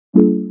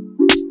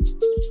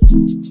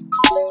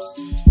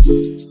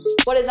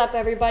What is up,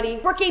 everybody?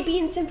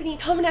 BrookeAB Symfuhny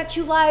coming at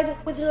you live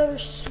with another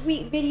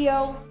sweet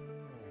video.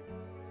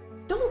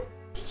 Did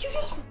you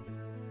just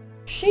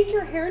shake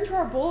your hair into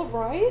our bowl of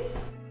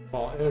rice?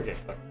 Well, it'll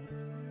get cooked.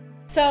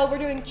 So we're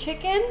doing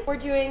chicken, we're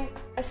doing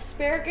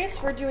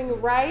asparagus, we're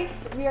doing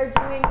rice, we are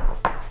doing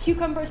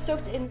cucumbers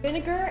soaked in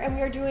vinegar, and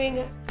we are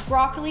doing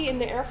broccoli in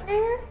the air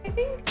fryer, I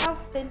think. How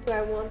thin do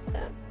I want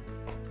them?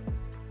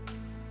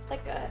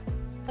 Like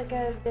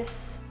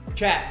this.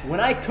 Chat, when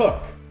I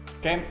cook,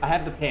 okay, I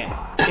have the pan.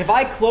 If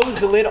I close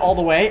the lid all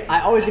the way,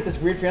 I always get this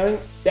weird feeling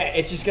that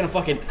it's just gonna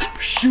fucking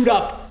shoot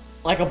up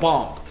like a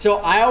bomb. So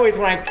I always,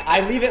 when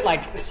I leave it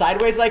like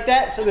sideways like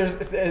that, so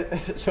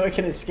so it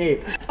can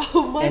escape.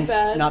 Oh my and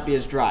bad. Not be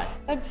as dry.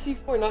 That's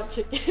C4, not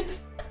chicken.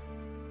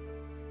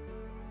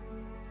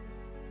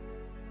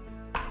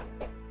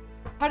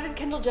 How did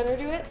Kendall Jenner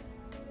do it?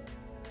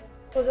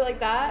 Was it like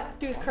that?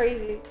 She was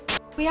crazy.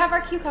 We have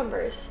our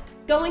cucumbers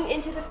going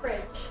into the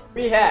fridge.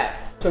 We have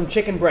some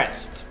chicken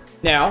breast.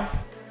 Now,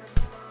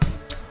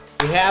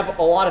 we have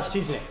a lot of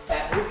seasoning.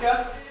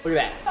 Paprika, look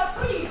at that.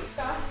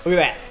 Look at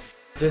that.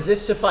 Does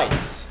this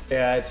suffice?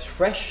 It's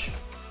fresh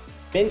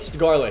minced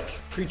garlic,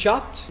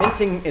 pre-chopped.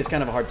 Mincing is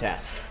kind of a hard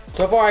task.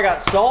 So far I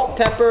got salt,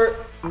 pepper,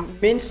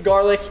 minced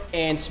garlic,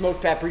 and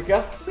smoked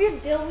paprika. We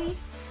have dill leaf.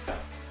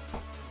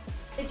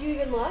 Did you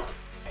even look?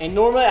 And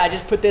normally I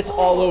just put this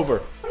all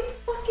over. What do you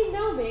fucking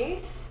know,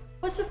 Mace?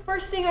 What's the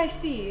first thing I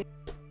see?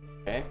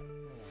 Okay.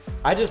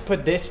 I just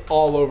put this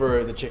all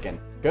over the chicken.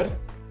 Good?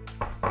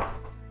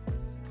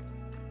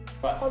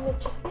 What? On the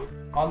chicken?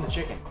 On the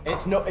chicken.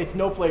 It's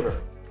no flavor.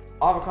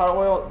 Avocado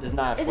oil does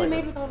not have Is flavor. it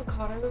made with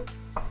avocado?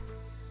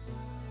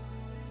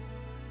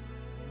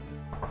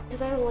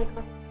 Because I don't like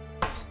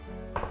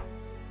avocado.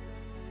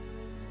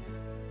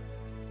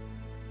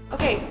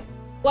 Okay,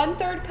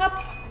 1/3 cup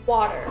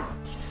water.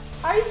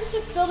 How are you supposed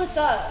to fill this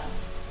up?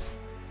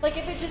 Like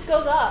if it just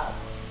goes up.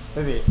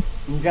 Baby,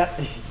 you got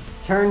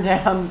turn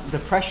down the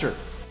pressure.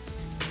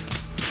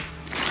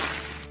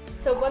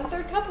 So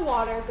 1/3 cup of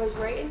water goes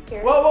right in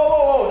here. Whoa, whoa,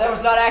 whoa, whoa! That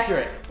was not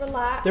accurate.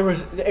 Relax.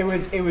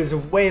 It was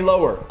way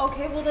lower.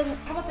 Okay, well then,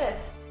 how about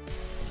this?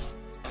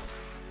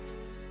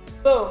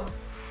 Boom.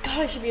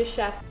 God, I should be a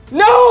chef.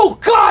 No!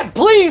 God,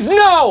 please,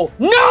 no!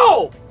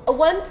 No! A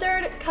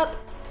 1/3 cup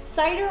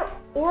cider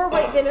or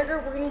white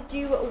vinegar. We're gonna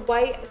do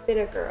white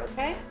vinegar,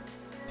 okay?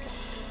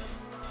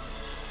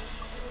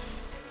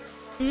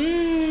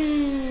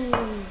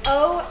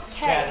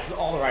 Okay. Yeah, this is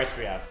all the rice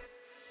we have.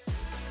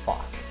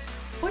 Fuck.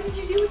 What did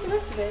you do with the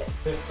rest of it?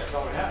 That's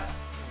all we have.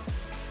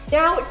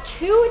 Now,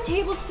 2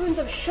 tablespoons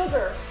of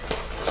sugar.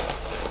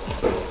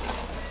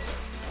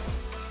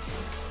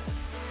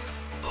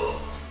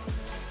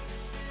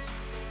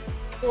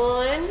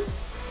 One,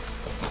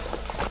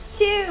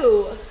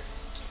 2.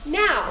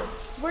 Now,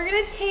 we're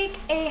gonna take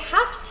a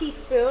 1/2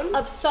 teaspoon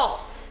of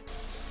salt.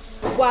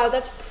 Wow,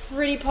 that's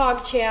pretty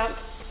pog, champ.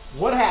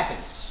 What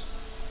happens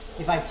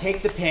if I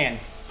take the pan,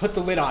 put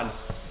the lid on,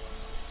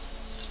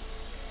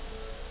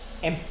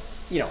 and,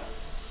 you know,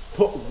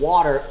 put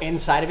water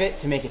inside of it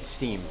to make it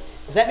steam?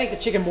 Does that make the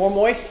chicken more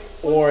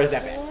moist, or is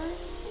that bad?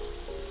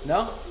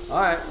 No?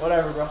 Alright,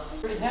 whatever, bro.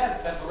 We already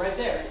have pepper right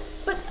there.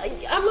 But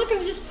I'm not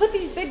gonna just put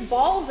these big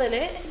balls in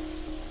it.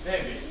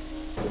 Baby.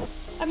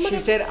 She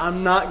said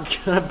I'm not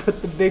gonna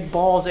put the big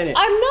balls in it.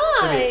 I'm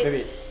not.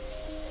 Baby.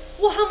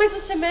 Well, how am I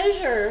supposed to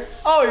measure?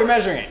 Oh, you're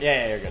measuring it.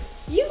 Yeah, you're good.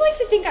 You like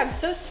to think I'm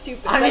so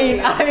stupid. I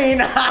mean,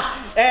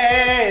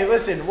 hey,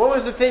 listen, what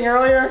was the thing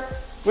earlier?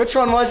 Which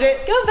one was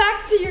it? Go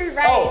back to your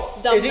rice,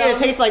 dum-dum. Is it gonna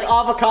taste like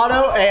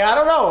avocado? Hey, I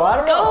don't know. I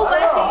don't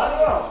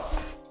know.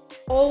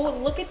 Oh,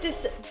 look at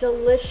this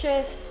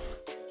delicious.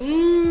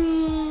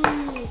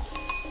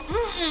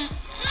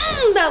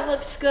 That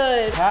looks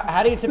good.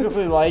 How do you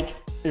typically like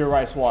your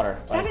rice water?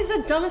 That is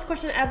the dumbest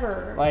question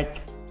ever.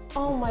 Like,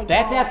 oh my god.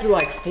 that's after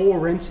like 4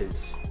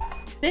 rinses.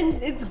 Then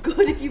it's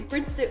good if you've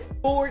rinsed it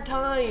 4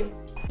 times.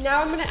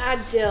 Now I'm gonna add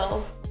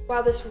dill.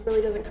 Wow, this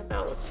really doesn't come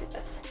out. Let's do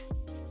this.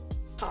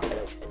 Pop it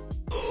open.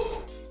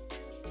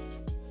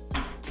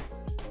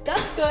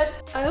 That's good.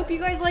 I hope you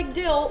guys like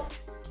dill.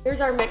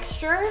 Here's our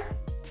mixture,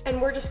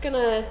 and we're just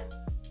gonna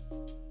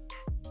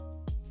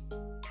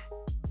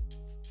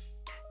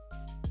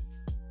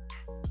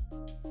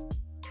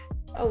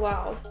oh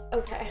wow,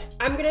 okay.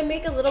 I'm gonna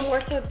make a little more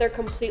so that they're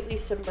completely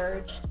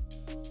submerged.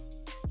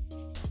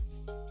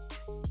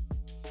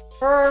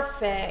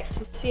 Perfect.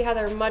 See how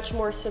they're much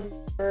more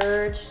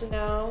submerged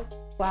now?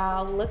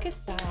 Wow, look at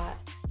that.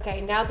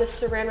 Okay, now this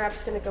saran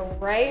wrap's gonna go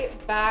right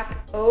back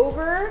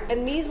over,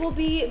 and these will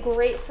be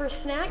great for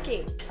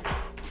snacking.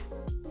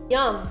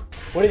 Yum.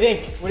 What do you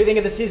think? What do you think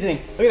of the seasoning?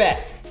 Look at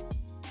that.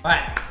 All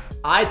right,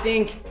 I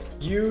think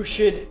you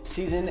should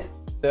season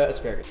the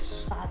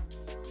asparagus.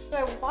 Should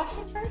I wash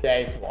it first? Yeah,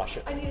 you can wash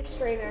it. I need a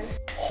strainer.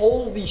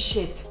 Holy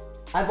shit.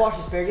 I've washed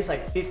asparagus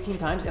like 15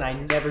 times and I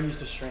never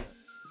used a strainer.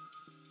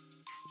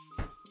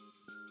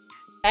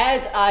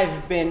 As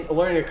I've been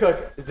learning to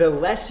cook, the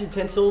less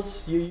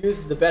utensils you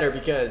use, the better,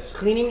 because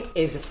cleaning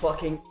is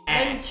fucking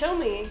ass. And show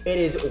me. It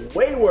is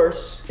way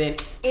worse than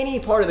any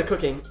part of the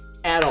cooking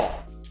at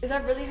all. Is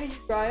that really how you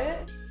dry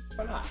it?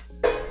 Why not?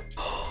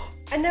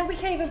 And then we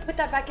can't even put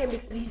that back in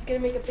because he's gonna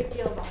make a big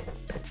deal about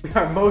it. We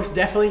are most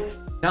definitely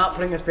not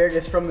putting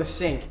asparagus from the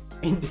sink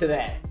into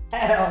that.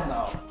 Hell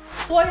no.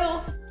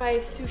 Boil my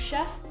sous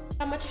chef.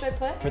 How much should I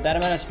put? For that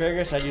amount of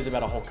asparagus, I'd use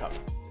about a whole cup.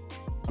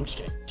 I'm just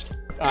kidding.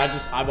 I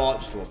just eyeball it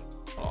just a little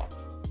bit.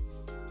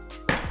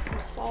 Oh. Some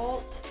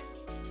salt.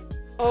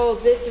 Oh,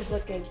 this is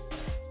looking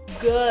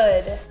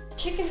good.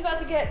 Chicken's about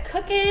to get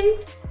cooking.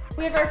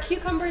 We have our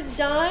cucumbers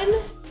done.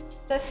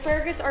 The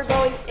asparagus are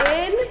going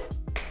in.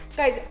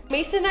 Guys,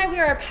 Mason and I, we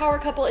are a power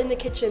couple in the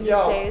kitchen these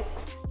days.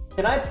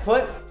 Can I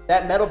put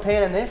that metal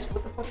pan in this?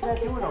 What the fuck are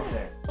you doing over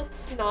there?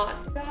 Let's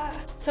not do that.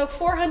 So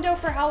 $400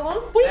 for how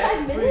long?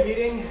 25 minutes?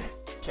 Preheating.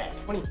 Yeah,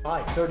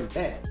 25, 30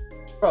 minutes.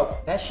 Bro,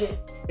 that shit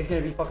is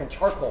gonna be fucking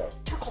charcoal.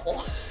 Charcoal.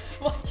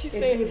 Why'd you It'd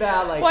say? be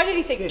about like Why did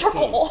he say 15.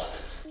 charcoal?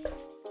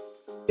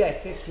 Yeah,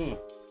 15.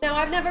 Now,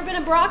 I've never been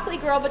a broccoli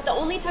girl, but the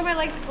only time I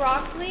liked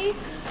broccoli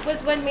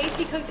was when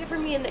Macy cooked it for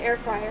me in the air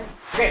fryer.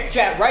 Okay,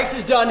 chat, rice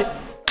is done.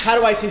 How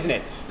do I season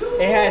it?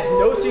 It has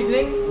no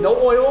seasoning, no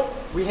oil.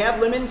 We have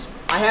lemons.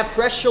 I have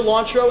fresh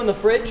cilantro in the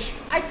fridge.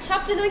 I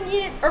chopped an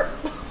onion, I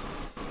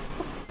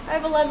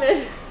have a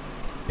lemon.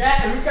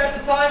 Chat, who's got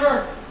the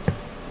timer?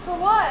 For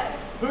what?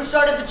 Who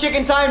started the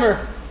chicken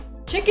timer?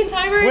 Chicken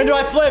timer? When do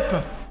I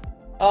flip?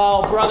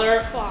 Oh,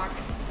 brother. Fuck.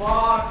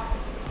 Fuck.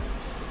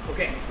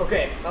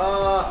 Okay.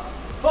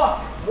 Fuck.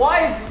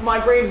 Why is my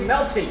brain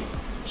melting?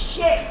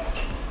 Shit.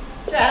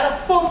 How the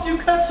fuck do you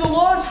cut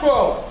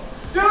cilantro?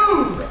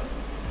 Dude!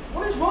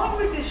 What is wrong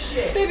with this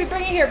shit? Baby,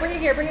 bring it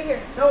here.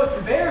 No, it's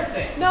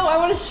embarrassing. No, I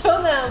want to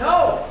show them.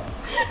 No.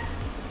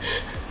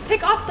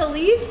 Pick off the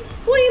leaves?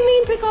 What do you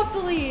mean pick off the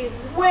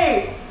leaves?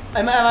 Wait.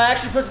 Am I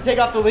actually supposed to take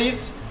off the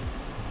leaves?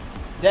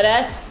 Dead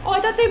ass? Oh, I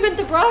thought they meant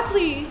the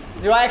broccoli.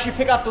 Do I actually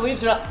pick off the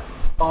leaves or not?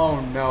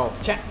 Oh no.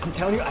 Chat, I'm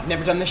telling you, I've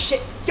never done this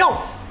shit. Yo,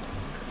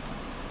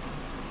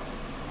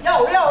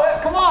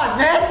 come on,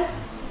 man.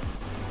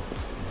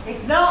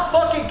 It's not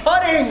fucking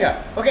cutting.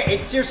 Okay,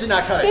 it's seriously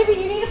not cutting. Baby,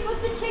 you need to flip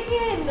the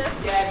chicken.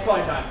 Yeah, it's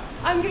probably time.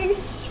 I'm getting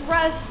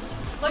stressed.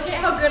 Look at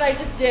how good I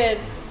just did.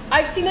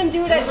 I've seen them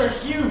do it Those at... are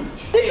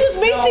huge. This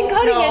was Mason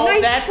cutting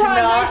it. Nice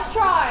try, nice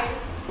try.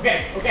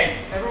 Okay,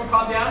 everyone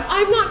calm down.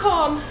 I'm not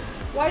calm.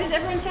 Why does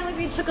everyone sound like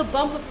they took a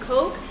bump of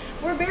Coke?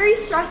 We're very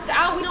stressed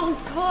out. We don't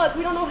cook.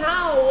 We don't know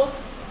how.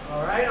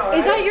 All right.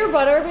 Is that your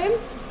butter, babe?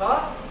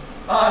 Huh?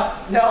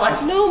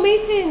 No, No,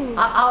 Mason.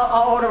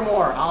 I'll order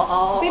more.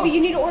 Baby,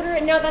 you need to order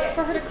it now. That's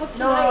for her to cook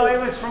tonight. No,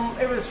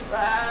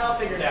 I'll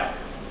figure it out.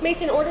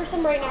 Mason, order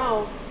some right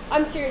now.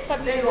 I'm serious. Stop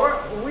using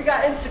it. We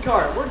got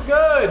Instacart. We're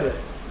good.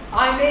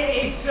 I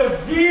made a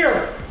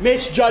severe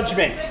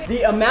misjudgment.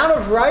 The amount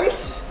of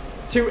rice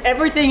to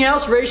everything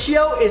else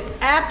ratio is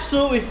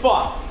absolutely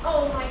fucked.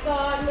 Oh my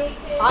God,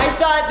 Mason. I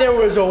thought there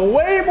was a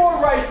way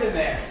more rice in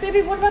there.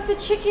 Baby, what about the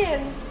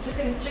chicken?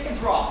 Chicken's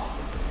raw.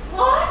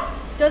 What?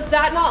 Does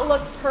that not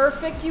look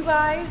perfect, you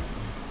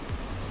guys?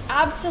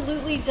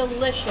 Absolutely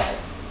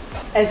delicious.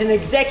 As an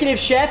executive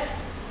chef,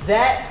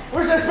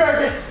 where's the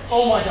asparagus?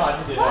 Oh my God,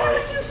 you did it Why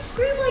already. would you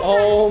scream like that?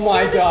 Oh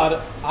my Scared the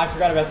God, I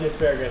forgot about the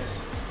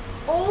asparagus.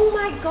 Oh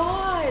my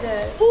God.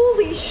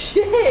 Holy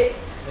shit.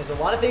 There's a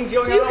lot of things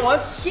going You on at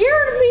once.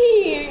 scared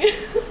me.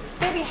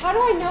 Baby, how do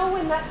I know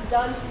when that's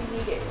done to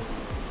be eating?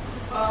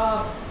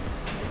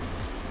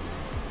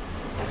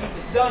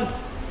 It's done.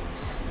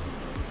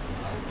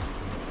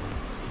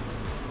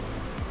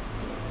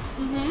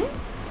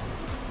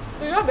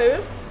 There you go,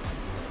 baby.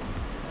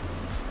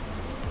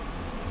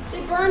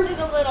 They burned it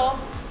a little.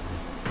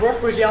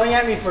 Brooke was yelling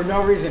at me for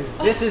no reason.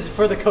 This is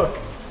for the cook.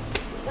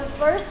 The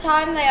first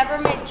time they ever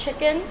made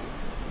chicken,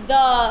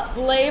 the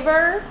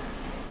flavor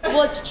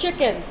was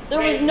chicken.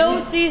 There was no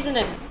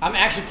seasoning. I'm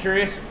actually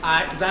curious,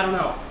 because I don't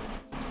know.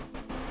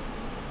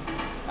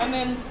 I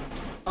mean,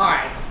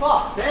 Alright,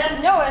 fuck,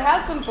 man. no, it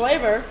has some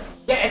flavor.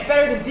 Yeah, it's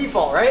better than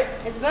default, right?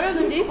 It's better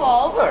than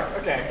default. Look,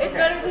 okay. It's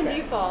better than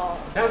default.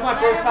 That was my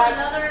Can first I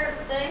have time. another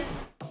thing?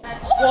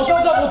 Well,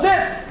 don't double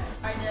dip!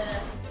 I did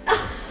it.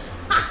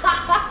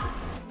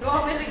 You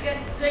want me to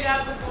dig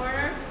out the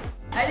corner?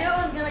 I knew it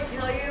was gonna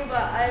kill you,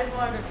 but I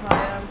wanted to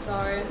try it. I'm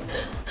sorry.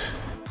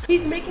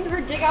 He's making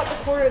her dig out the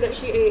corner that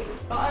she ate.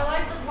 But I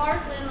like the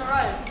parsley and the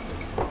rice.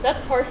 That's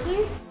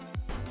parsley? I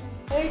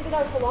thought you said that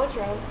was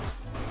cilantro.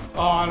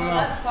 Oh, I don't Oh, know.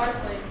 that's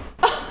parsley.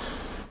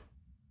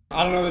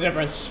 I don't know the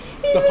difference.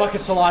 The fuck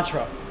is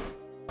cilantro?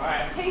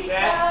 Alright, Taste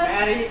test.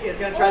 Maddie is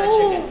gonna try the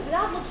chicken.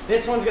 That looks...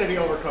 This one's gonna be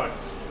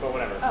overcooked, but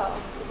whatever.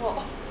 Oh, well,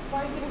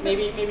 why are you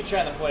giving Maybe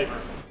try the flavor.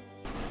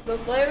 The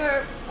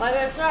flavor, like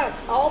I said,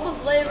 all the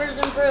flavors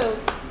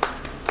improved.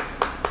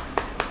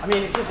 I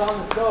mean, it's just on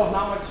the stove,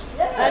 not much.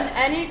 And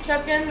any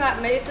chicken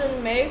that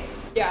Mason makes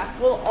Yeah.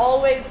 will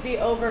always be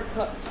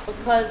overcooked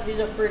because he's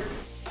a freak.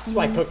 That's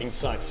why cooking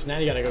sucks. Now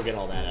you gotta go get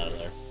all that out of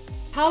there.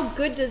 How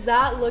good does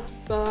that look,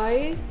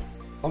 guys?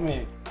 I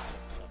mean,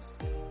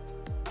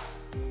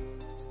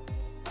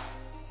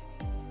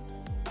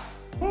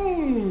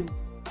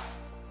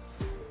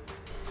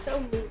 So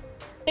mean.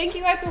 Thank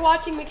you guys for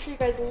watching. Make sure you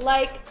guys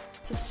like,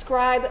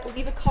 subscribe,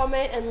 leave a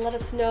comment, and let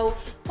us know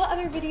what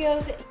other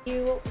videos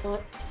you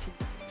want to see.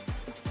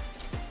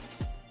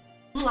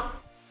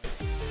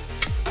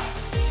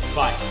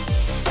 Bye.